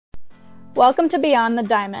Welcome to Beyond the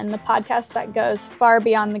Diamond, the podcast that goes far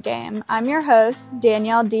beyond the game. I'm your host,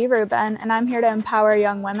 Danielle D. Rubin, and I'm here to empower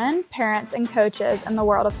young women, parents, and coaches in the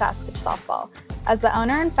world of fast pitch softball. As the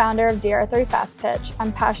owner and founder of DR3 Fast Pitch,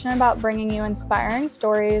 I'm passionate about bringing you inspiring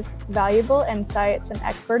stories, valuable insights, and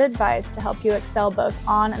expert advice to help you excel both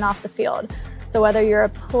on and off the field. So whether you're a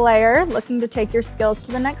player looking to take your skills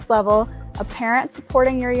to the next level, a parent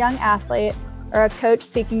supporting your young athlete, or a coach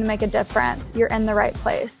seeking to make a difference, you're in the right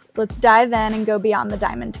place. Let's dive in and go beyond the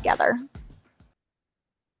diamond together.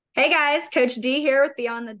 Hey guys, Coach D here with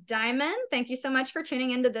Beyond the Diamond. Thank you so much for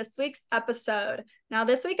tuning into this week's episode. Now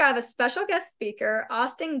this week I have a special guest speaker,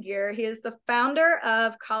 Austin Gear. He is the founder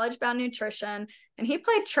of College Bound Nutrition, and he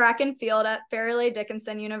played track and field at Fairleigh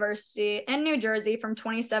Dickinson University in New Jersey from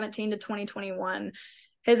 2017 to 2021.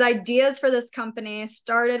 His ideas for this company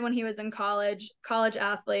started when he was in college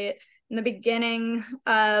athlete. In the beginning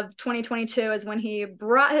of 2022 is when he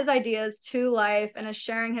brought his ideas to life and is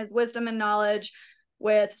sharing his wisdom and knowledge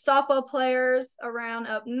with softball players around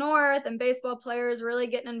up north and baseball players, really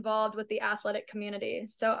getting involved with the athletic community.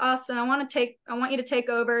 So Austin, I want you to take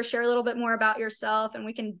over, share a little bit more about yourself, and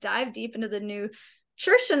we can dive deep into the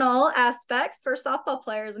nutritional aspects for softball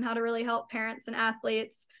players and how to really help parents and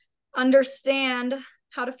athletes understand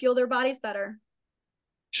how to fuel their bodies better.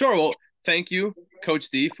 Sure. Well, thank you, Coach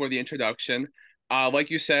D, for the introduction.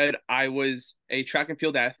 Like you said, I was a track and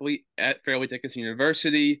field athlete at Fairleigh Dickinson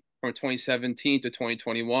University from 2017 to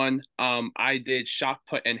 2021. I did shot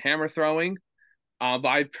put and hammer throwing, but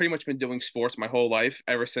I've pretty much been doing sports my whole life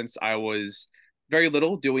ever since I was very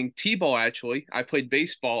little, doing t-ball actually. I played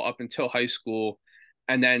baseball up until high school,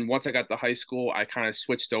 and then once I got to high school, I kind of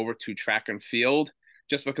switched over to track and field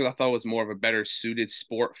just because I thought it was more of a better suited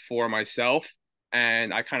sport for myself.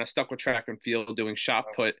 And I kind of stuck with track and field doing shot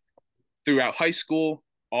put throughout high school,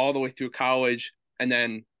 all the way through college, and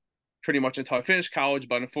then pretty much until I finished college.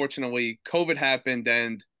 But unfortunately, COVID happened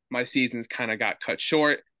and my seasons kind of got cut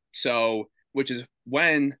short. So, which is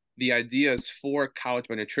when the ideas for College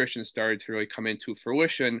Bound Nutrition started to really come into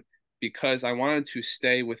fruition, because I wanted to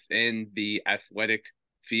stay within the athletic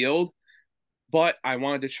field, but I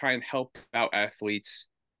wanted to try and help out athletes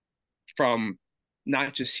from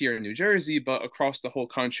not just here in New Jersey, but across the whole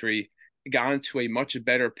country, got into a much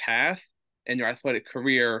better path in their athletic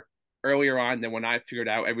career earlier on than when I figured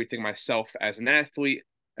out everything myself as an athlete,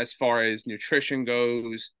 as far as nutrition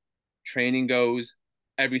goes, training goes,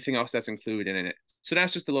 everything else that's included in it. So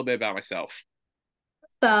that's just a little bit about myself.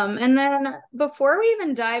 Awesome. And then before we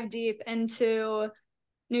even dive deep into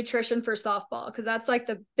nutrition for softball, because that's like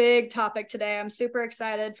the big topic today, I'm super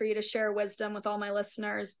excited for you to share wisdom with all my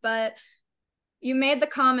listeners. But you made the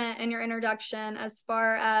comment in your introduction as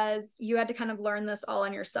far as you had to kind of learn this all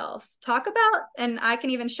on yourself. Talk about, and I can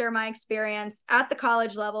even share my experience at the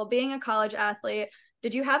college level, being a college athlete.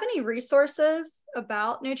 Did you have any resources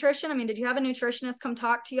about nutrition? I mean, did you have a nutritionist come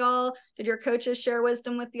talk to y'all? Did your coaches share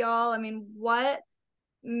wisdom with y'all? I mean, what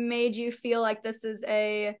made you feel like this is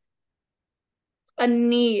a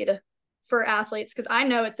need for athletes? Because I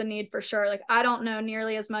know it's a need for sure. Like, I don't know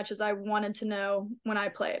nearly as much as I wanted to know when I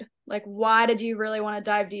played. Like, why did you really want to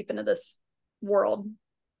dive deep into this world?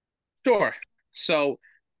 Sure. So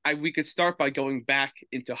we could start by going back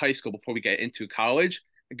into high school before we get into college.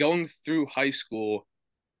 Going through high school,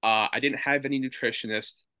 I didn't have any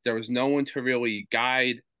nutritionists. There was no one to really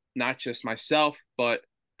guide, not just myself, but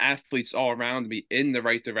athletes all around me in the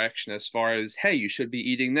right direction as far as, hey, you should be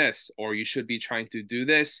eating this, or you should be trying to do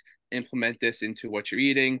this, implement this into what you're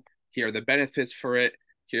eating. Here are the benefits for it.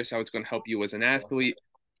 Here's how it's going to help you as an athlete.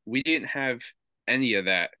 We didn't have any of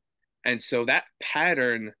that. And so that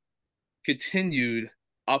pattern continued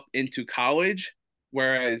up into college,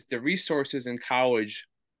 whereas the resources in college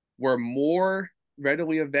were more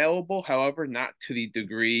readily available, however, not to the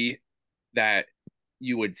degree that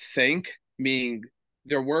you would think, meaning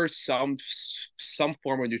there were some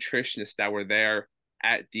form of nutritionists that were there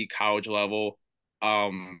at the college level,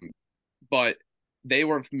 but they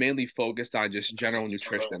were mainly focused on just general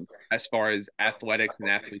nutrition as far as athletics and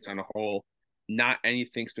athletes on a whole, not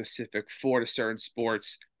anything specific for the certain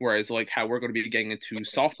sports, whereas like how we're going to be getting into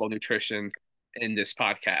softball nutrition in this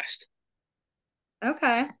podcast.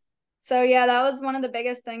 Okay. So yeah, that was one of the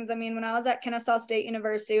biggest things. I mean, when I was at Kennesaw State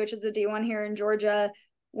University, which is a D1 here in Georgia,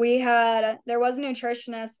 there was a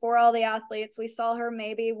nutritionist for all the athletes. We saw her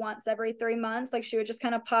maybe once every 3 months. Like, she would just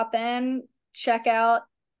kind of pop in, check out,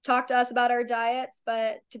 talk to us about our diets.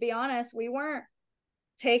 But to be honest, we weren't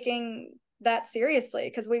taking that seriously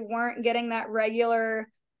because we weren't getting that regular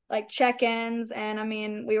like check-ins. And I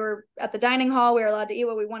mean, we were at the dining hall, we were allowed to eat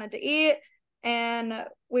what we wanted to eat. And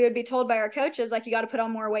we would be told by our coaches, like, you got to put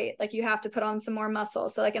on more weight, like you have to put on some more muscle.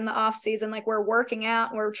 So like in the off season, like we're working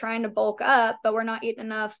out, we're trying to bulk up, but we're not eating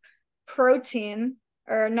enough protein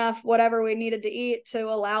or enough whatever we needed to eat to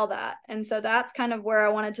allow that. And so that's kind of where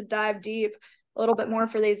I wanted to dive deep a little bit more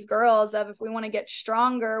for these girls of, if we want to get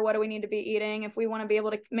stronger, what do we need to be eating? If we want to be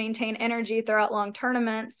able to maintain energy throughout long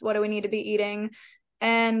tournaments, what do we need to be eating?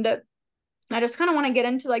 And I just kind of want to get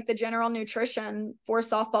into like the general nutrition for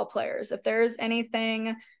softball players. If there's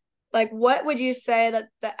anything, like, what would you say that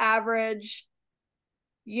the average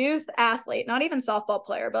youth athlete, not even softball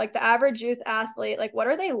player, but like the average youth athlete, like what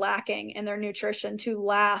are they lacking in their nutrition to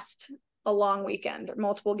last a long weekend or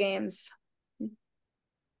multiple games?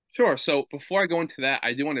 Sure. So before I go into that,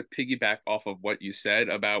 I do want to piggyback off of what you said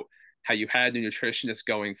about how you had a nutritionist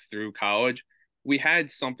going through college. We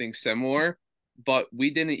had something similar, but we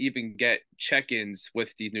didn't even get check-ins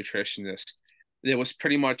with the nutritionist. It was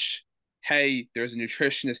pretty much, hey, there's a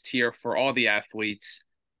nutritionist here for all the athletes.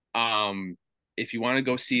 If you want to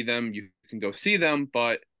go see them, you can go see them,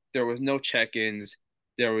 but there was no check-ins.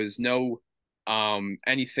 There was no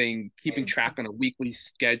anything keeping track on a weekly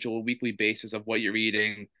schedule, weekly basis of what you're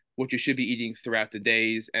eating, what you should be eating throughout the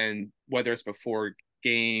days, and whether it's before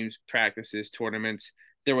games, practices, tournaments.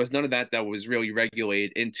 There was none of that that was really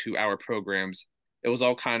regulated into our programs. It was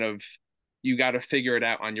all kind of, you got to figure it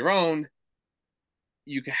out on your own.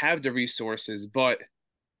 You can have the resources, but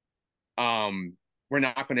we're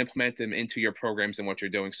not going to implement them into your programs and what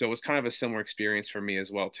you're doing. So it was kind of a similar experience for me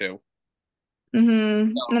as well too.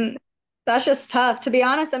 Mm-hmm. And that's just tough. To be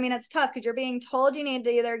honest, I mean, it's tough because you're being told you need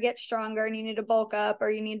to either get stronger and you need to bulk up,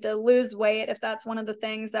 or you need to lose weight if that's one of the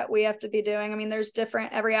things that we have to be doing. I mean, there's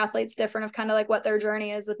different, every athlete's different of kind of like what their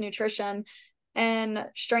journey is with nutrition and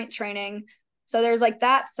strength training. So there's like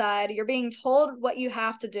that side. You're being told what you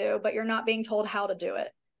have to do, but you're not being told how to do it.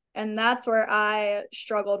 And that's where I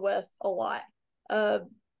struggled with a lot.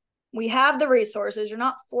 We have the resources. You're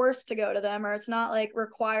not forced to go to them, or it's not like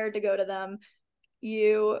required to go to them.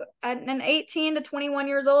 You at an 18 to 21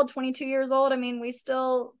 years old, 22 years old, I mean, we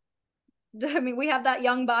still, I mean, we have that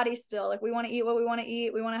young body still. Like, we want to eat what we want to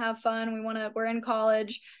eat. We want to have fun. We're in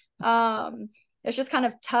college. It's just kind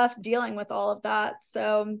of tough dealing with all of that.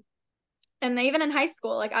 So, and even in high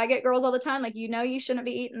school, like, I get girls all the time, like, you shouldn't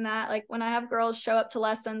be eating that. Like, when I have girls show up to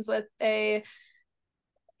lessons with a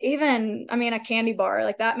candy bar,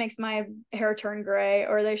 like, that makes my hair turn gray.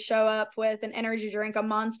 Or they show up with an energy drink, a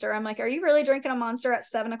Monster. I'm like, are you really drinking a Monster at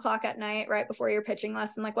 7 o'clock at night, right before your pitching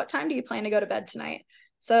lesson? Like, what time do you plan to go to bed tonight?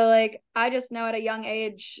 So like, I just know at a young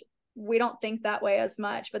age, we don't think that way as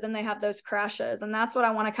much, but then they have those crashes. And that's what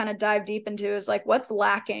I want to kind of dive deep into, is like, what's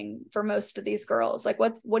lacking for most of these girls? Like,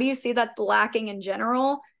 what do you see that's lacking in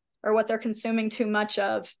general, or what they're consuming too much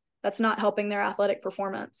of that's not helping their athletic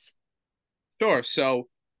performance? Sure. So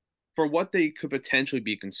for what they could potentially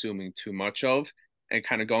be consuming too much of, and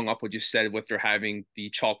kind of going up what you said with they're having the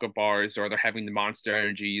chocolate bars, or they're having the Monster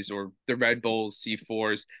Energies, or the Red Bulls,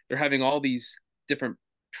 C4s, they're having all these different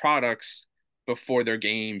products before their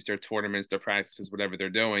games, their tournaments, their practices, whatever they're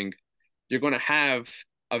doing. You're going to have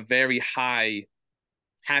a very high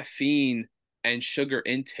caffeine and sugar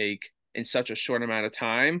intake in such a short amount of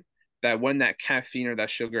time that when that caffeine or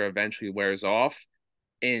that sugar eventually wears off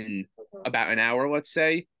in about an hour, let's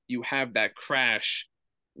say, you have that crash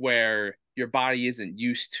where your body isn't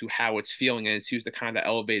used to how it's feeling, and it's used to kind of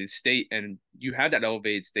elevated state. And you have that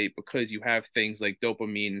elevated state because you have things like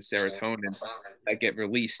dopamine and serotonin that get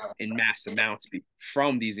released in mass amounts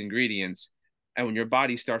from these ingredients. And when your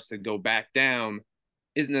body starts to go back down,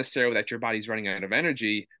 isn't necessarily that your body's running out of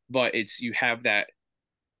energy, but it's, you have that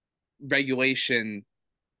regulation,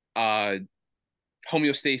 uh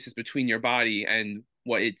homeostasis between your body and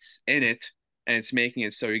what it's in it, and it's making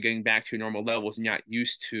it so you're getting back to your normal levels and not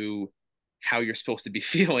used to how you're supposed to be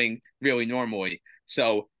feeling really normally.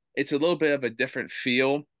 So it's a little bit of a different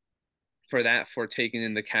feel for that, for taking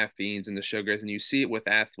in the caffeines and the sugars, and you see it with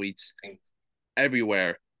athletes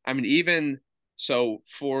everywhere. I mean, even so,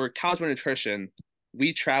 for college nutrition,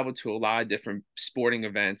 we travel to a lot of different sporting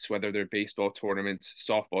events, whether they're baseball tournaments,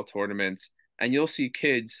 softball tournaments, and you'll see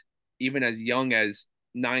kids even as young as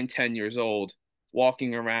 9, 10 years old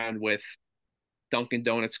walking around with Dunkin'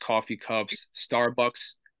 Donuts coffee cups,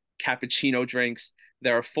 Starbucks cappuccino drinks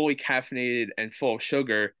that are fully caffeinated and full of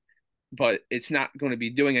sugar, but it's not going to be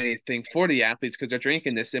doing anything for the athletes because they're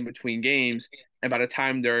drinking this in between games. And by the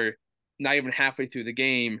time they're not even halfway through the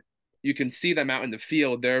game, you can see them out in the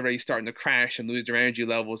field. They're already starting to crash and lose their energy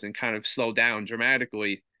levels and kind of slow down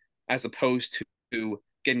dramatically, as opposed to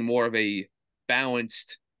getting more of a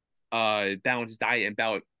balanced diet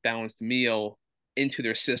and balanced meal into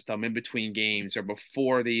their system in between games or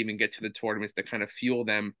before they even get to the tournaments to kind of fuel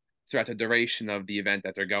them throughout the duration of the event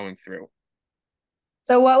that they're going through.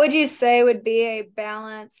 So what would you say would be a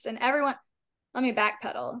balanced, and everyone, let me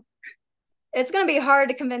backpedal. It's going to be hard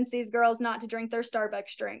to convince these girls not to drink their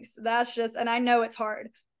Starbucks drinks. That's just, and I know it's hard.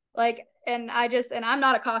 Like, and I'm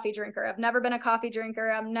not a coffee drinker. I've never been a coffee drinker.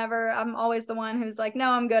 I'm always the one who's like,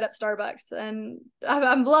 no, I'm good at Starbucks. And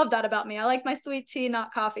I love that about me. I like my sweet tea,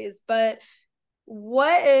 not coffees. But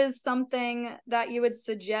what is something that you would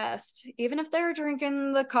suggest, even if they're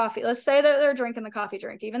drinking the coffee? Let's say that they're drinking the coffee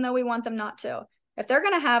drink, even though we want them not to. If they're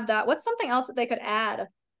going to have that, what's something else that they could add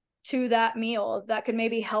to that meal that could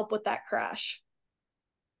maybe help with that crash?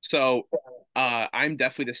 So I'm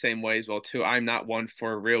definitely the same way as well too. I'm not one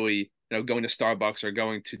for really, going to Starbucks or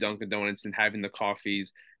going to Dunkin' Donuts and having the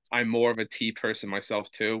coffees. I'm more of a tea person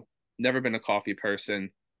myself too. Never been a coffee person.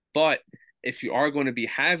 But if you are going to be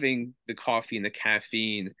having the coffee and the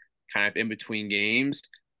caffeine kind of in between games,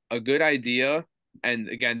 a good idea, and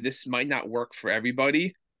again, this might not work for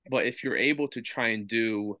everybody, but if you're able to try and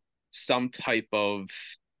do some type of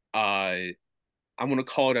I'm going to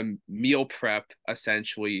call it a meal prep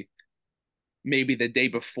essentially, maybe the day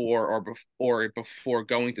before or before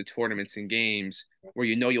going to tournaments and games where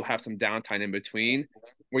you'll have some downtime in between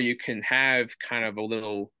where you can have kind of a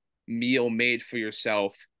little meal made for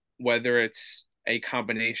yourself, whether it's a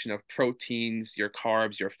combination of proteins, your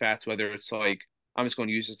carbs, your fats, whether it's like I'm just going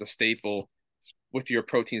to use as a staple with your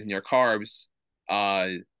proteins and your carbs, uh,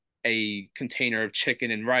 a container of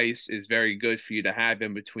chicken and rice is very good for you to have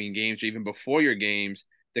in between games or even before your games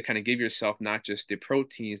to kind of give yourself not just the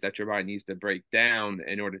proteins that your body needs to break down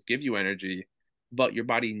in order to give you energy, but your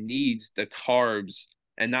body needs the carbs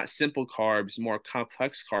and not simple carbs, more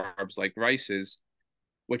complex carbs like rices,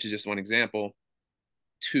 which is just one example,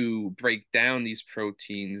 to break down these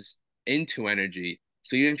proteins into energy.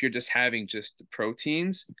 So even if you're just having just the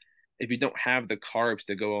proteins, if you don't have the carbs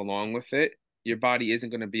to go along with it, your body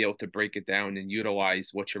isn't going to be able to break it down and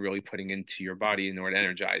utilize what you're really putting into your body in order to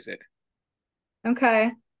energize it.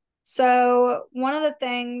 Okay. So one of the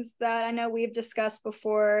things that I know we've discussed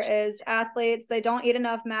before is athletes, they don't eat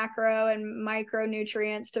enough macro and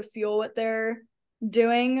micronutrients to fuel what they're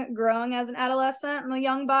doing growing as an adolescent in the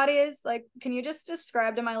young bodies. Like, can you just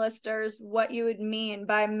describe to my listeners what you would mean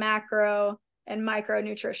by macro and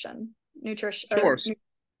micronutrition? Sure.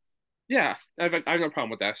 Yeah, I have no problem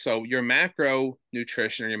with that. So your macro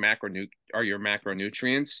nutrition or your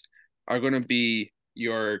macronutrients are going to be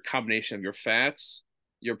your combination of your fats,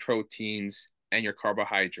 your proteins, and your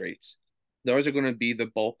carbohydrates. Those are going to be the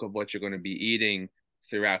bulk of what you're going to be eating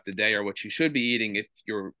throughout the day, or what you should be eating if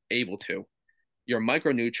you're able to. Your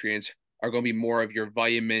micronutrients are going to be more of your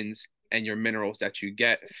vitamins and your minerals that you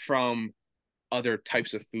get from other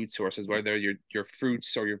types of food sources, whether your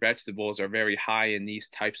fruits or your vegetables are very high in these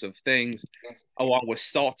types of things, along with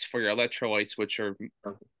salts for your electrolytes, which are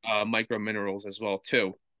micro minerals as well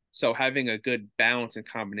too. So having a good balance and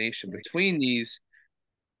combination between these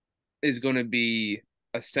is going to be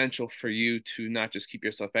essential for you to not just keep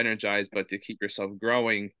yourself energized, but to keep yourself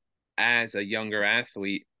growing as a younger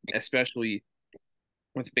athlete, especially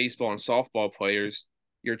with baseball and softball players.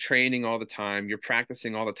 You're training all the time, you're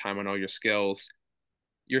practicing all the time on all your skills.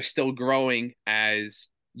 You're still growing as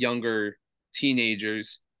younger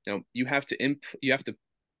teenagers. You have to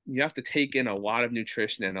take in a lot of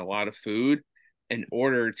nutrition and a lot of food in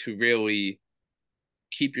order to really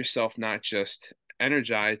keep yourself not just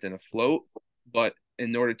energized and afloat, but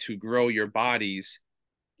in order to grow your bodies.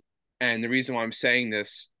 And the reason why I'm saying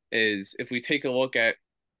this is if we take a look at,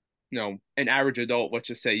 an average adult, let's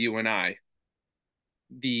just say you and I,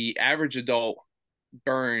 the average adult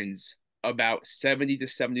burns about 70 to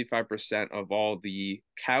 75% of all the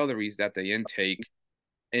calories that they intake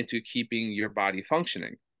into keeping your body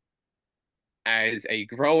functioning. As a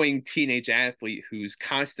growing teenage athlete who's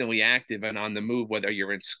constantly active and on the move, whether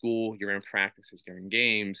you're in school, you're in practices, you're in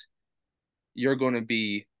games, you're going to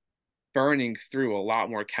be burning through a lot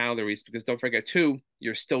more calories because don't forget, too,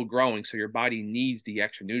 you're still growing. So your body needs the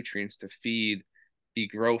extra nutrients to feed the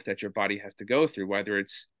growth that your body has to go through, whether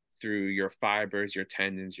it's through your fibers, your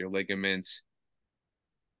tendons, your ligaments.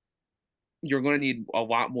 You're going to need a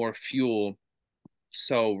lot more fuel.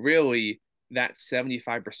 So, really, that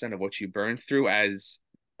 75% of what you burn through as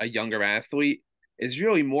a younger athlete is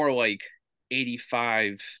really more like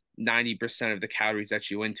 85, 90% of the calories that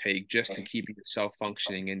you intake just to keep yourself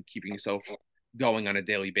functioning and keeping yourself going on a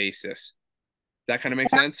daily basis. That kind of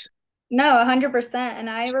makes sense? No, 100%. And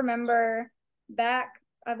I remember back,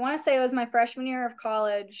 I want to say it was my freshman year of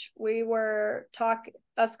college,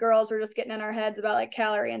 us girls were just getting in our heads about like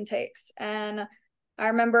calorie intakes. And I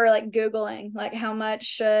remember like Googling, like, how much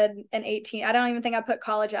should an 18, I don't even think I put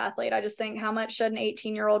college athlete. I just think, how much should an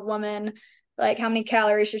 18-year-old woman, like, how many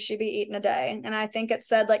calories should she be eating a day? And I think it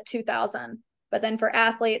said like 2,000. But then for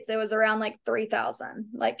athletes, it was around like 3,000.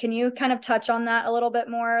 Like, can you kind of touch on that a little bit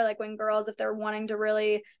more? Like, when girls, if they're wanting to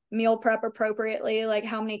really meal prep appropriately, like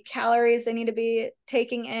how many calories they need to be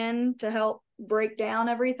taking in to help break down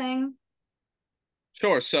everything?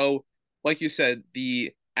 Sure. So, like you said,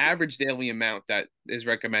 the average daily amount that is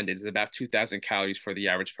recommended is about 2,000 calories for the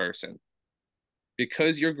average person.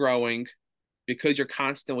 Because you're growing, because you're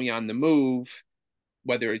constantly on the move,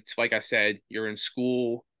 whether it's, like I said, you're in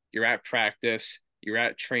school, you're at practice, you're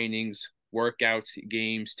at trainings, workouts,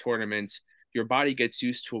 games, tournaments, your body gets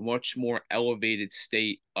used to a much more elevated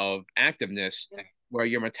state of activeness where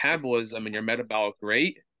your metabolism and your metabolic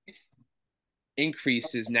rate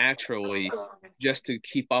increases naturally just to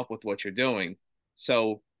keep up with what you're doing.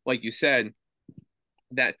 So, like you said,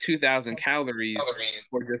 that 2,000 calories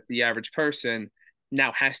for just the average person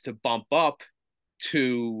now has to bump up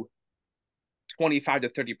to 25 to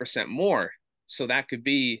 30% more. So that could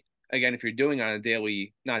be, again, if you're doing on a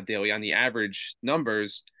daily, not daily, on the average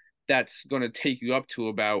numbers, that's going to take you up to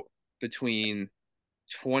about between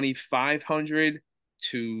 2,500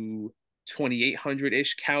 to 2,800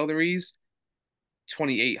 ish calories,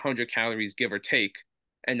 2,800 calories, give or take.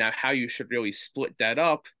 And now, how you should really split that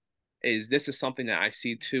up is, this is something that I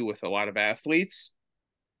see too with a lot of athletes.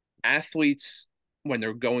 Athletes, when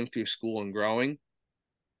they're going through school and growing,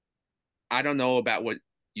 I don't know about what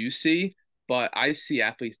you see, but I see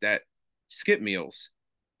athletes that skip meals,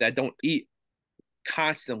 that don't eat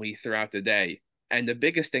constantly throughout the day. And the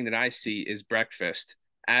biggest thing that I see is breakfast.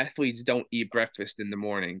 Athletes don't eat breakfast in the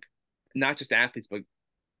morning. Not just athletes, but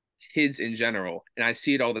kids in general. And I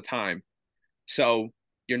see it all the time. So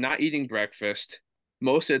you're not eating breakfast.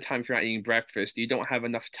 Most of the time, if you're not eating breakfast, you don't have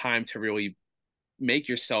enough time to really make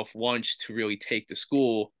yourself lunch to really take to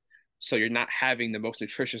school. So you're not having the most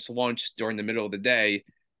nutritious lunch during the middle of the day.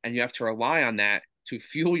 And you have to rely on that to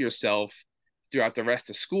fuel yourself throughout the rest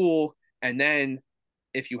of school. And then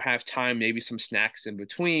if you have time, maybe some snacks in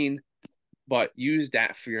between, but use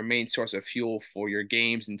that for your main source of fuel for your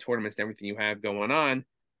games and tournaments and everything you have going on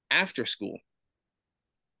after school.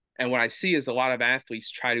 And what I see is a lot of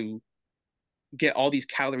athletes try to get all these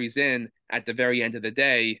calories in at the very end of the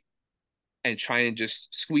day and try and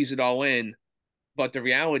just squeeze it all in. But the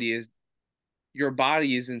reality is, your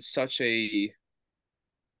body is in such a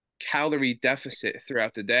calorie deficit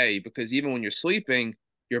throughout the day, because even when you're sleeping,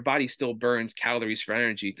 your body still burns calories for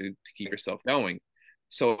energy to keep yourself going.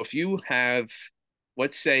 So if you have,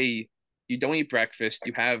 let's say, you don't eat breakfast,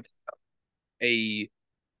 you have a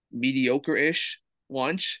mediocre-ish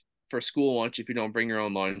lunch for school lunch if you don't bring your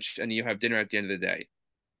own lunch, and you have dinner at the end of the day.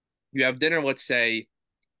 You have dinner, let's say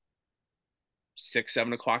 6,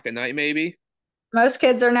 7 o'clock at night, maybe. Most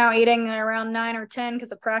kids are now eating around 9 or 10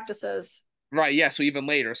 because of practices. Right, yeah, so even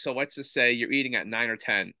later. So let's just say you're eating at 9 or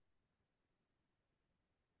 10.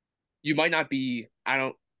 You might not be, I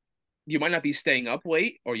don't, you might not be staying up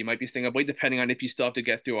late, or you might be staying up late depending on if you still have to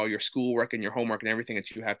get through all your schoolwork and your homework and everything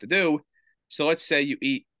that you have to do. So let's say you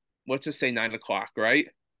eat, let's just say 9 o'clock, right?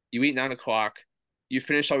 You eat 9 o'clock, you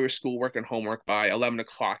finish all your schoolwork and homework by 11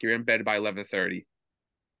 o'clock, you're in bed by 11:30.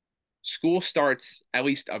 School starts, at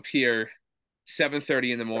least up here,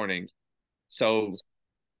 7:30 in the morning. So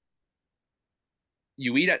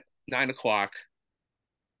you eat at 9 o'clock.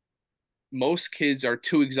 Most kids are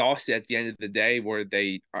too exhausted at the end of the day, where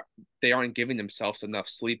they aren't giving themselves enough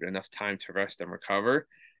sleep and enough time to rest and recover.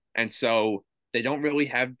 And so they don't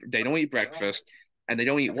eat breakfast, and they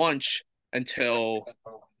don't eat lunch until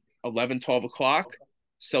 11, 12 o'clock.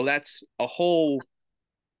 So that's a whole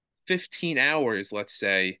 15 hours, let's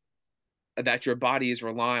say, that your body is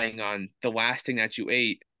relying on the last thing that you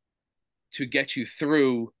ate to get you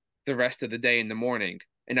through the rest of the day in the morning.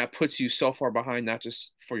 And that puts you so far behind, not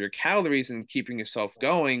just for your calories and keeping yourself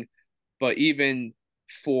going, but even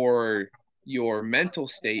for your mental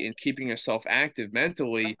state and keeping yourself active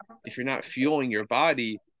mentally. If you're not fueling your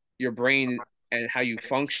body, your brain and how you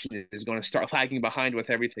function is going to start lagging behind with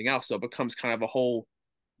everything else. So it becomes kind of a whole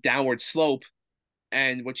downward slope.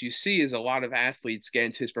 And what you see is a lot of athletes get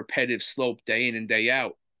into this repetitive slope day in and day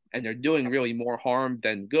out, and they're doing really more harm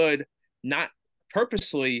than good, not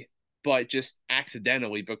purposely, but just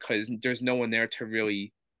accidentally, because there's no one there to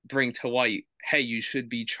really bring to light, hey, you should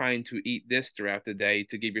be trying to eat this throughout the day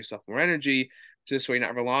to give yourself more energy. So this way, you're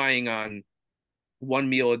not relying on one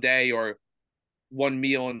meal a day or one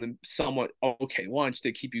meal and then somewhat okay lunch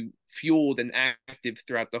to keep you fueled and active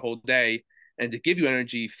throughout the whole day and to give you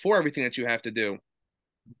energy for everything that you have to do.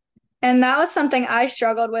 And that was something I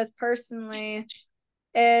struggled with personally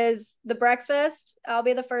is the breakfast. I'll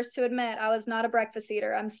be the first to admit I was not a breakfast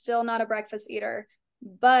eater. I'm still not a breakfast eater,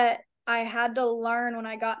 but I had to learn when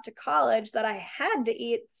I got to college that I had to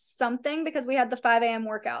eat something because we had the 5 a.m.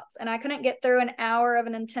 workouts, and I couldn't get through an hour of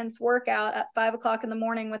an intense workout at 5 o'clock in the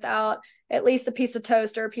morning without at least a piece of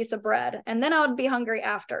toast or a piece of bread. And then I would be hungry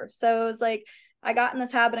after. So it was like I got in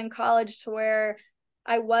this habit in college to where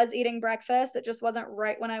I was eating breakfast. It just wasn't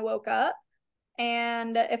right when I woke up.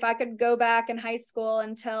 And if I could go back in high school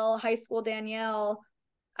and tell high school Danielle,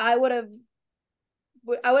 I would have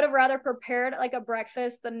rather prepared like a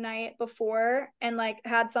breakfast the night before and like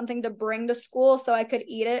had something to bring to school so I could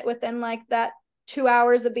eat it within like that 2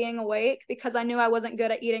 hours of being awake, because I knew I wasn't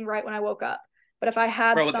good at eating right when I woke up. But if I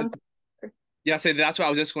had Bro, something. yeah, say that's what I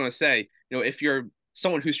was just going to say. If you're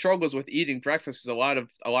someone who struggles with eating breakfast, is a lot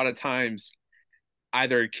of times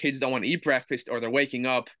either kids don't want to eat breakfast or they're waking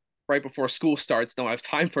up right before school starts, don't have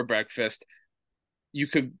time for breakfast. You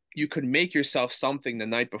could make yourself something the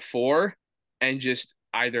night before and just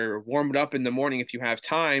either warm it up in the morning if you have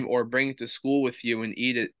time, or bring it to school with you and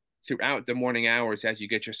eat it throughout the morning hours as you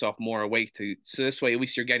get yourself more awake to so this way at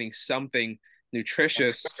least you're getting something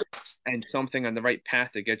nutritious and something on the right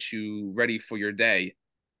path to get you ready for your day.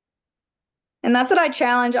 And that's what I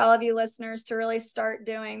challenge all of you listeners to really start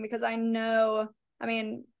doing, because I know, I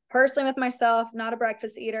mean, personally with myself, not a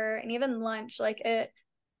breakfast eater, and even lunch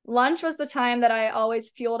was the time that I always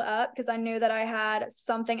fueled up because I knew that I had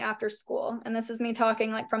something after school. And this is me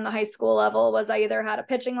talking like from the high school level, was I either had a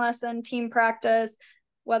pitching lesson, team practice,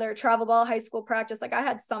 whether travel ball, high school practice, like I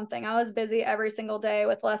had something. I was busy every single day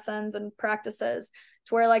with lessons and practices,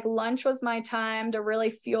 to where like lunch was my time to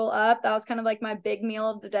really fuel up. That was kind of like my big meal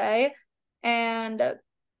of the day. And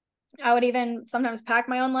I would even sometimes pack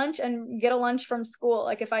my own lunch and get a lunch from school,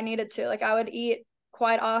 like if I needed to. Like I would eat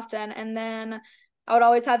quite often, and then I would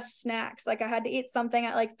always have snacks. Like I had to eat something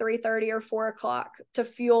at like 3:30 or 4 o'clock to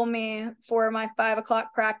fuel me for my 5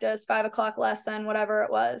 o'clock practice, 5 o'clock lesson, whatever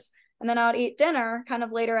it was. And then I would eat dinner kind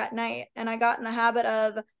of later at night. And I got in the habit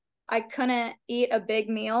of I couldn't eat a big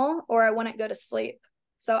meal or I wouldn't go to sleep.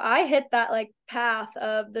 So I hit that like path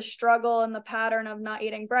of the struggle and the pattern of not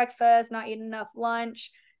eating breakfast, not eating enough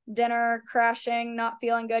lunch, dinner, crashing, not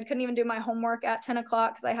feeling good. Couldn't even do my homework at 10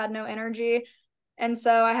 o'clock because I had no energy. And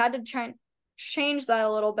so I had to try and change that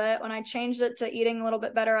a little bit. When I changed it to eating a little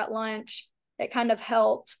bit better at lunch, it kind of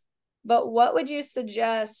helped. But what would you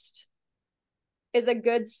suggest is a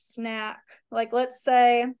good snack? Like, let's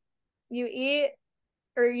say you eat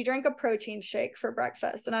or you drink a protein shake for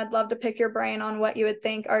breakfast. And I'd love to pick your brain on what you would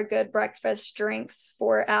think are good breakfast drinks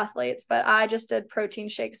for athletes. But I just did protein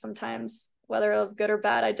shakes sometimes, whether it was good or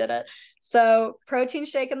bad, I did it. So, protein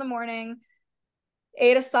shake in the morning,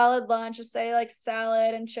 ate a solid lunch, just say like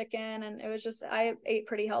salad and chicken. And it was just, I ate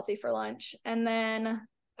pretty healthy for lunch. And then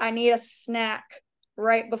I need a snack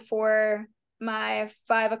right before my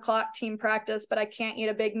 5 o'clock team practice, but I can't eat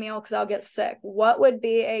a big meal because I'll get sick. What would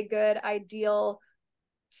be a good ideal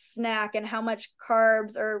snack, and how much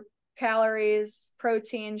carbs or calories,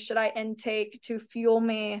 protein should I intake to fuel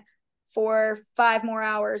me for 5 more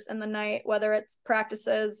hours in the night, whether it's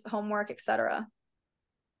practices, homework, etc.?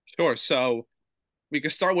 Sure. So we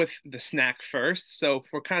could start with the snack first. So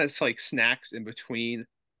for kind of like snacks in between,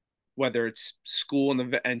 whether it's school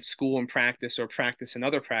and school and practice or practice and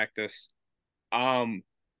other practice, um,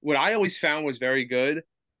 what I always found was very good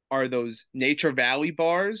are those Nature Valley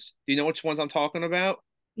bars. Do you know which ones I'm talking about?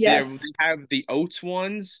 They Yes. have the oats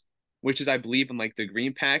ones, which is I believe in like the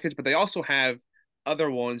green package, but they also have other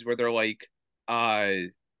ones where they're like uh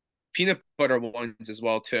peanut butter ones as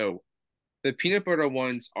well too. The peanut butter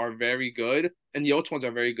ones are very good, and the oats ones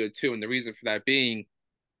are very good too. And the reason for that being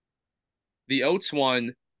the oats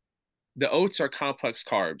one, the oats are complex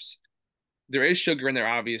carbs. There is sugar in there,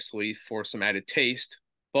 obviously, for some added taste,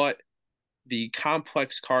 but the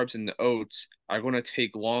complex carbs in the oats are going to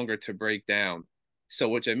take longer to break down. So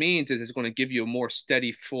what that means is it's going to give you a more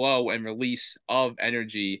steady flow and release of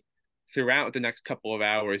energy throughout the next couple of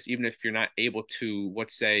hours, even if you're not able to,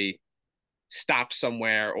 let's say, stop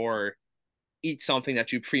somewhere or eat something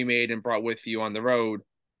that you pre-made and brought with you on the road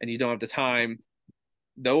and you don't have the time.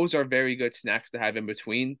 Those are very good snacks to have in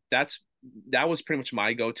between. That was pretty much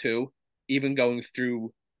my go-to, even going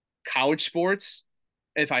through college sports.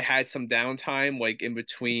 If I had some downtime, like in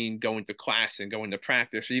between going to class and going to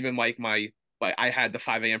practice, or even like I had the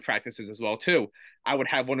 5 a.m. practices as well too. I would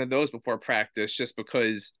have one of those before practice just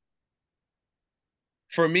because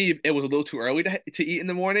for me it was a little too early to eat in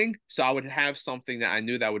the morning. So I would have something that I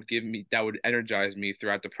knew that would energize me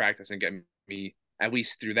throughout the practice and get me at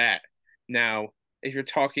least through that. Now, if you're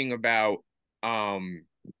talking about, um,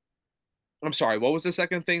 I'm sorry, what was the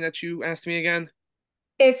second thing that you asked me again?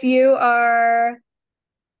 If you are,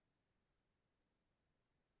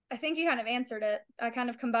 I think you kind of answered it. I kind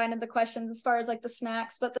of combined the questions as far as like the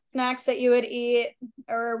snacks, but the snacks that you would eat,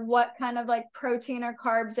 or what kind of like protein or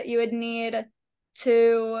carbs that you would need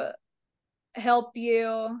to help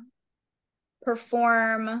you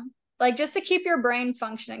perform, like just to keep your brain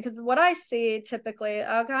functioning. Because what I see typically,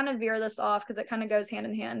 I'll kind of veer this off because it kind of goes hand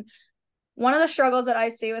in hand. One of the struggles that I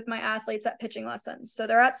see with my athletes at pitching lessons, so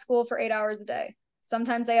they're at school for 8 hours a day.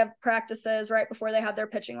 Sometimes they have practices right before they have their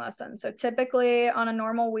pitching lessons. So typically on a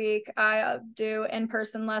normal week, I do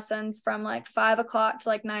in-person lessons from like 5 o'clock to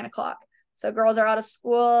like 9 o'clock. So girls are out of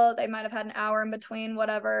school, they might have had an hour in between,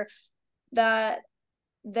 whatever, that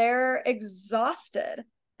they're exhausted.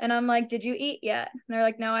 And I'm like, did you eat yet? And they're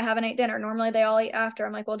like, no, I haven't ate dinner. Normally they all eat after.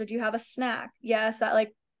 I'm like, well, did you have a snack? Yes, at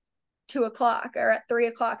like 2 o'clock or at 3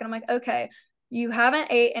 o'clock. And I'm like, okay, you haven't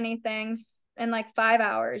ate anything in like 5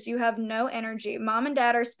 hours. You have no energy. Mom and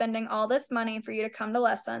dad are spending all this money for you to come to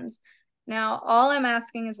lessons. Now, all I'm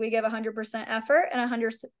asking is we give 100% effort and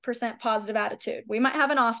 100% positive attitude. We might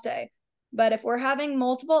have an off day, but if we're having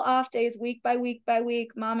multiple off days week by week by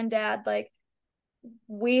week, mom and dad, like,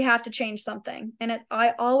 we have to change something. And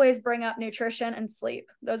I always bring up nutrition and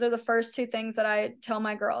sleep. Those are the first two things that I tell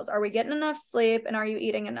my girls. Are we getting enough sleep and are you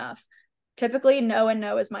eating enough? Typically, no and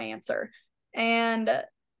no is my answer. And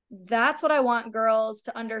that's what I want girls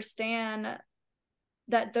to understand,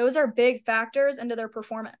 that those are big factors into their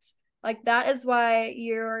performance. Like, that is why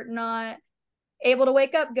you're not able to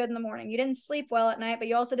wake up good in the morning. You didn't sleep well at night, but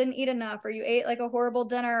you also didn't eat enough, or you ate like a horrible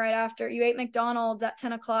dinner right after. You ate McDonald's at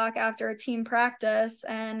 10 o'clock after a team practice,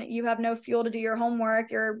 and you have no fuel to do your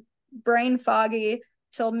homework. You're brain foggy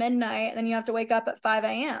till midnight, and then you have to wake up at 5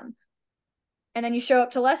 a.m. And then you show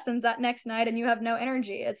up to lessons that next night and you have no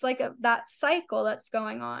energy. It's like that cycle that's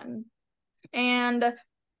going on. And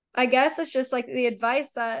I guess it's just like the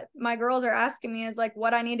advice that my girls are asking me is like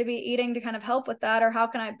what I need to be eating to kind of help with that, or how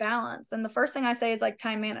can I balance? And the first thing I say is like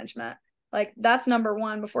time management. Like, that's number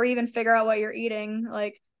one. Before you even figure out what you're eating,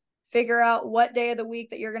 like, figure out what day of the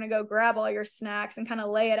week that you're going to go grab all your snacks and kind of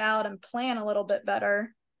lay it out and plan a little bit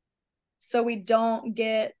better so we don't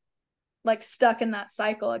get like stuck in that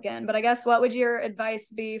cycle again. But I guess what would your advice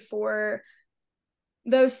be for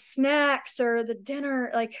those snacks or the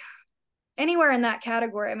dinner, like anywhere in that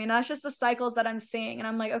category? I mean, that's just the cycles that I'm seeing. And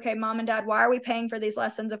I'm like, okay, mom and dad, why are we paying for these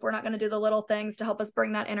lessons if we're not going to do the little things to help us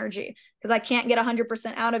bring that energy? Because I can't get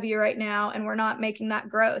 100% out of you right now, and we're not making that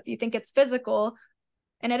growth. You think it's physical,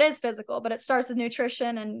 and it is physical, but it starts with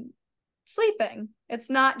nutrition and sleeping.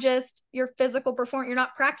 It's not just your physical performance. You're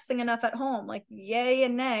not practicing enough at home, like yay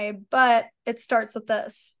and nay, but it starts with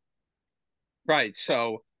this. Right.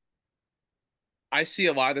 So I see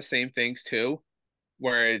a lot of the same things too,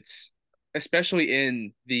 where it's especially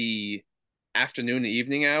in the afternoon and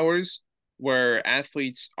evening hours where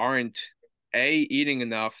athletes aren't A, eating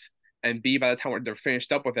enough, and B, by the time they're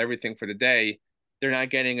finished up with everything for the day, they're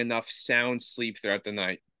not getting enough sound sleep throughout the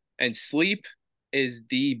night. And sleep is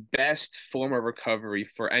the best form of recovery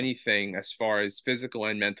for anything as far as physical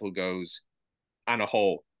and mental goes on a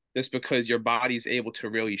whole, just because your body's able to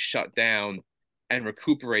really shut down and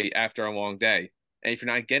recuperate after a long day. And if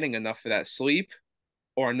you're not getting enough of that sleep,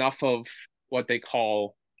 or enough of what they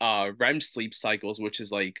call REM sleep cycles, which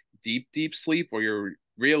is like deep, deep sleep where you're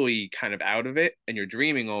really kind of out of it and you're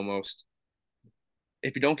dreaming almost.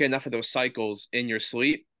 If you don't get enough of those cycles in your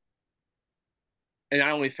sleep, it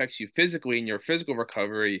not only affects you physically in your physical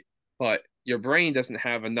recovery, but your brain doesn't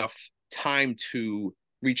have enough time to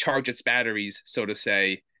recharge its batteries, so to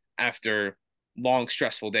say, after long,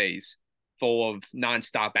 stressful days full of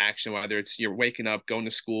nonstop action, whether it's you're waking up, going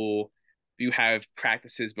to school, you have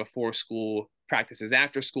practices before school, practices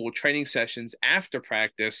after school, training sessions after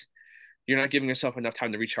practice, you're not giving yourself enough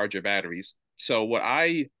time to recharge your batteries. So what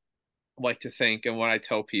I like to think and what I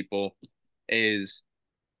tell people is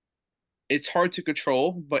it's hard to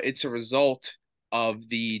control, but it's a result of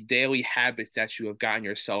the daily habits that you have gotten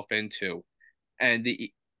yourself into. And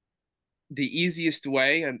the easiest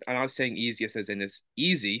way, and I'm not saying easiest as in it's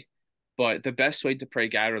easy, but the best way to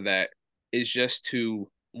break out of that is just to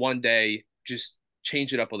one day just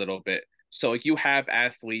change it up a little bit. So like you have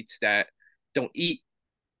athletes that don't eat.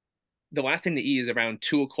 The last thing they eat is around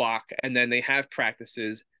 2 o'clock, and then they have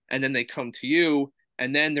practices, and then they come to you,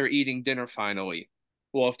 and then they're eating dinner finally.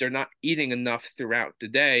 Well, if they're not eating enough throughout the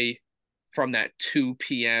day from that 2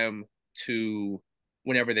 p.m. to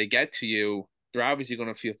whenever they get to you, they're obviously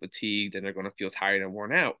going to feel fatigued and they're going to feel tired and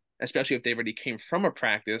worn out, especially if they already came from a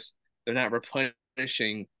practice. They're not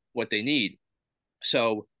replenishing what they need.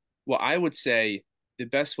 So, what I would say the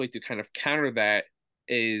best way to kind of counter that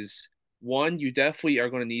is one, you definitely are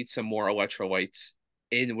going to need some more electrolytes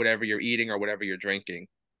in whatever you're eating or whatever you're drinking.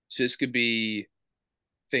 So, this could be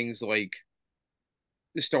things like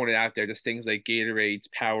just throwing it out there, just things like Gatorades,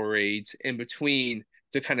 Powerades, in between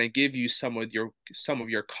to kind of give you some of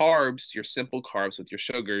your carbs, your simple carbs with your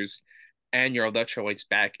sugars, and your electrolytes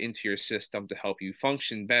back into your system to help you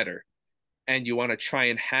function better. And you want to try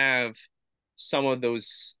and have some of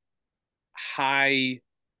those high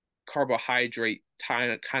carbohydrate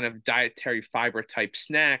kind of dietary fiber type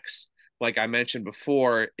snacks, like I mentioned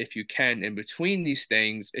before, if you can, in between these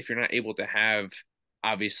things, if you're not able to have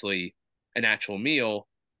obviously an actual meal,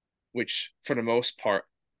 which for the most part,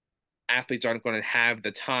 athletes aren't going to have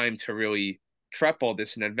the time to really prep all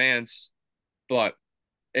this in advance. But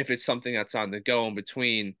if it's something that's on the go in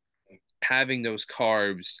between, having those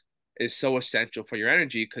carbs is so essential for your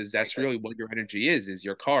energy because that's really what your energy is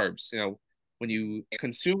your carbs. When you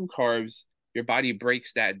consume carbs, your body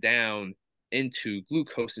breaks that down into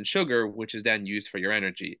glucose and sugar, which is then used for your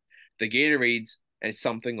energy. The Gatorades and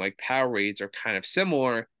something like Powerades are kind of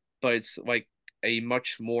similar, but it's like a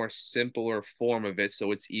much more simpler form of it,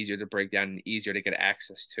 so it's easier to break down and easier to get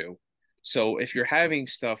access to. So if you're having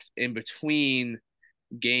stuff in between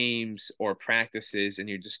games or practices and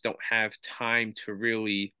you just don't have time to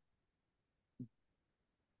really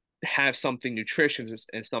have something nutritious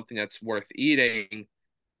and something that's worth eating,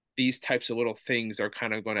 these types of little things are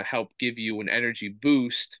kind of going to help give you an energy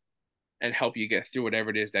boost and help you get through whatever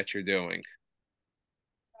it is that you're doing.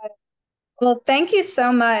 Well, thank you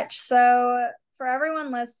so much. So, for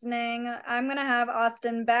everyone listening, I'm going to have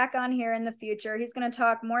Austin back on here in the future. He's going to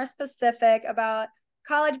talk more specific about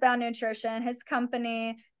College Bound Nutrition, his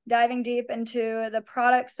company, diving deep into the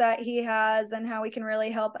products that he has and how we can really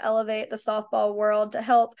help elevate the softball world to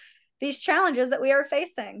help these challenges that we are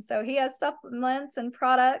facing. So, he has supplements and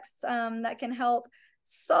products that can help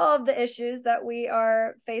solve the issues that we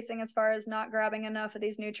are facing as far as not grabbing enough of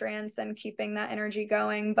these nutrients and keeping that energy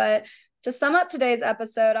going. But to sum up today's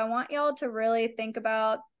episode, I want y'all to really think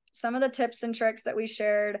about some of the tips and tricks that we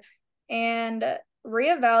shared and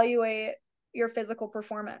reevaluate your physical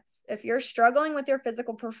performance. If you're struggling with your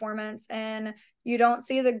physical performance and you don't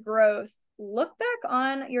see the growth, look back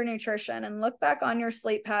on your nutrition and look back on your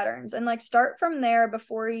sleep patterns and start from there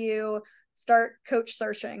before you start coach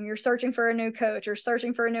searching. You're searching for a new coach or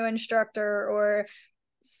searching for a new instructor or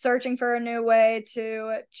searching for a new way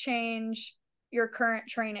to change your current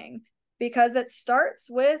training, because it starts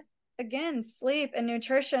with, again, sleep and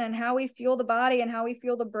nutrition and how we fuel the body and how we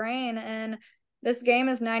fuel the brain. And this game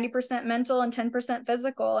is 90% mental and 10%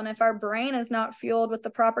 physical. And if our brain is not fueled with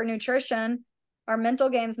the proper nutrition, our mental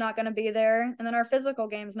game's not going to be there. And then our physical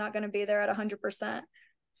game's not going to be there at 100%.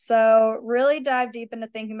 So really dive deep into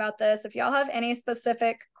thinking about this. If y'all have any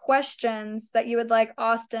specific questions that you would like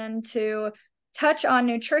Austin to touch on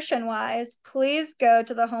nutrition wise, please go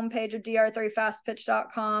to the homepage of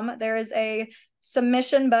dr3fastpitch.com. There is a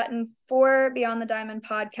submission button for Beyond the Diamond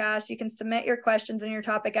podcast. You can submit your questions and your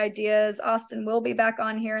topic ideas. Austin will be back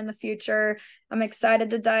on here in the future. I'm excited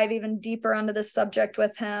to dive even deeper onto this subject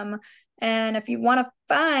with him. And if you want to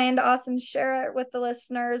find Austin, share it with the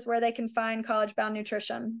listeners where they can find College Bound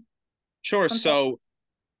Nutrition. Sure. So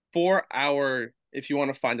if you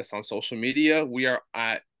want to find us on social media, we are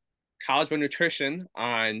at College Bound Nutrition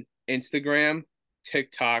on Instagram,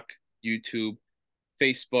 TikTok, YouTube,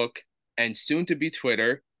 Facebook, and soon to be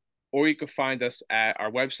Twitter. Or you can find us at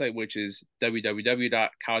our website, which is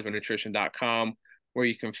www.collegeboundnutrition.com, where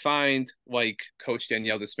you can find, like Coach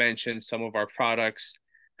Danielle just mentioned, some of our products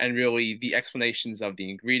and really the explanations of the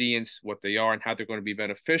ingredients, what they are, and how they're going to be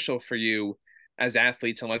beneficial for you as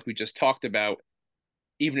athletes. And like we just talked about,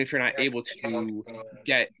 even if you're not able to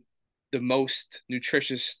get the most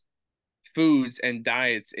nutritious foods and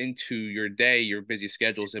diets into your day, your busy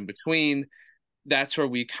schedules in between, that's where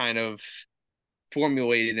we kind of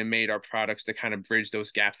formulated and made our products to kind of bridge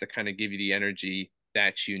those gaps that kind of give you the energy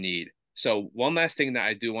that you need. So one last thing that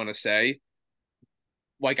I do want to say,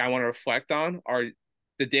 like I want to reflect on, are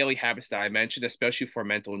the daily habits that I mentioned, especially for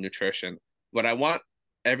mental nutrition. What I want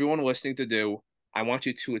everyone listening to do, I want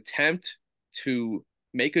you to attempt to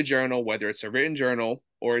make a journal, whether it's a written journal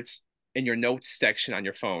or it's in your notes section on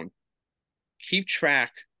your phone. Keep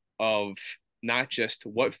track of not just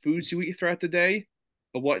what foods you eat throughout the day,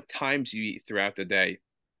 but what times you eat throughout the day.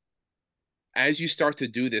 As you start to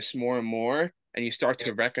do this more and more, and you start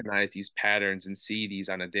to recognize these patterns and see these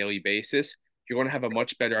on a daily basis, you're going to have a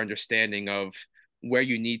much better understanding of where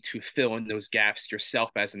you need to fill in those gaps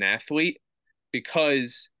yourself as an athlete.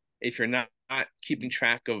 Because if you're not keeping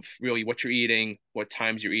track of really what you're eating, what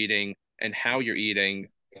times you're eating, and how you're eating,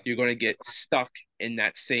 you're going to get stuck in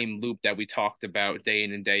that same loop that we talked about day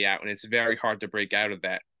in and day out. And it's very hard to break out of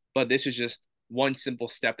that. But this is just one simple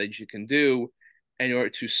step that you can do in order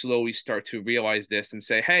to slowly start to realize this and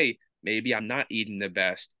say, hey, maybe I'm not eating the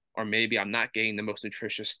best, or maybe I'm not getting the most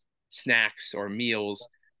nutritious snacks or meals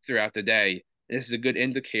throughout the day. And this is a good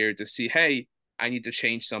indicator to see, hey, I need to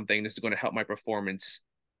change something. This is going to help my performance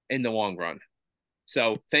in the long run.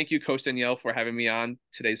 So thank you, Coach Danielle, for having me on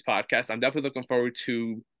today's podcast. I'm definitely looking forward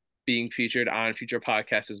to being featured on future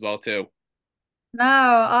podcasts as well, too. No,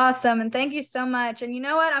 awesome. And thank you so much. And you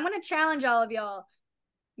know what? I'm going to challenge all of y'all.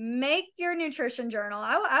 Make your nutrition journal.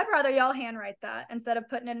 I'd rather y'all handwrite that instead of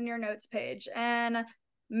putting it in your notes page. And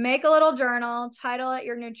make a little journal, title it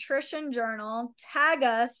your nutrition journal, tag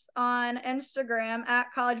us on Instagram at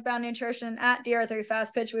collegebound nutrition at DR3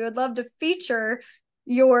 Fast Pitch. We would love to feature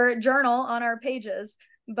your journal on our pages,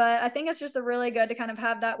 but I think it's just a really good to kind of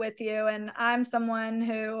have that with you. And I'm someone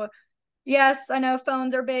who, yes, I know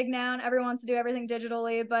phones are big now and everyone wants to do everything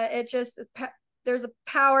digitally, but there's a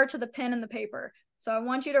power to the pen and the paper. So I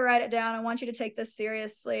want you to write it down. I want you to take this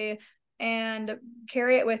seriously and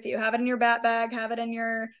carry it with you. Have it in your bat bag, have it in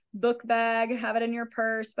your book bag, have it in your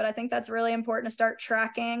purse. But I think that's really important to start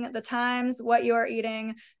tracking the times, what you are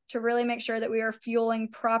eating, to really make sure that we are fueling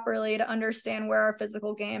properly to understand where our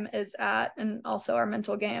physical game is at and also our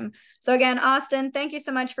mental game. So again, Austin, thank you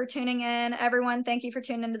so much for tuning in. Everyone, thank you for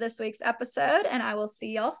tuning into this week's episode, and I will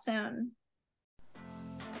see y'all soon.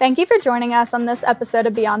 Thank you for joining us on this episode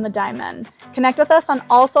of Beyond the Diamond. Connect with us on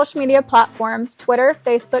all social media platforms, Twitter,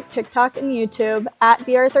 Facebook, TikTok, and YouTube at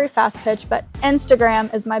DR3 Fast Pitch, but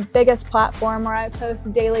Instagram is my biggest platform where I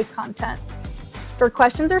post daily content. For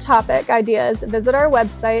questions or topic ideas, visit our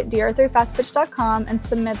website, dr3fastpitch.com, and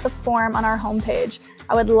submit the form on our homepage.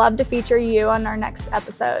 I would love to feature you on our next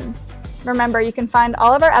episode. Remember, you can find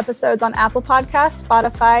all of our episodes on Apple Podcasts,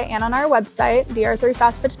 Spotify, and on our website,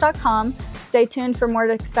 dr3fastpitch.com. Stay tuned for more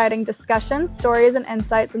exciting discussions, stories, and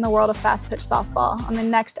insights in the world of fast pitch softball on the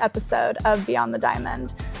next episode of Beyond the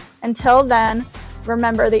Diamond. Until then,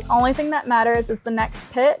 remember, the only thing that matters is the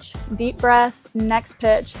next pitch. Deep breath, next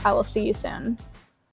pitch. I will see you soon.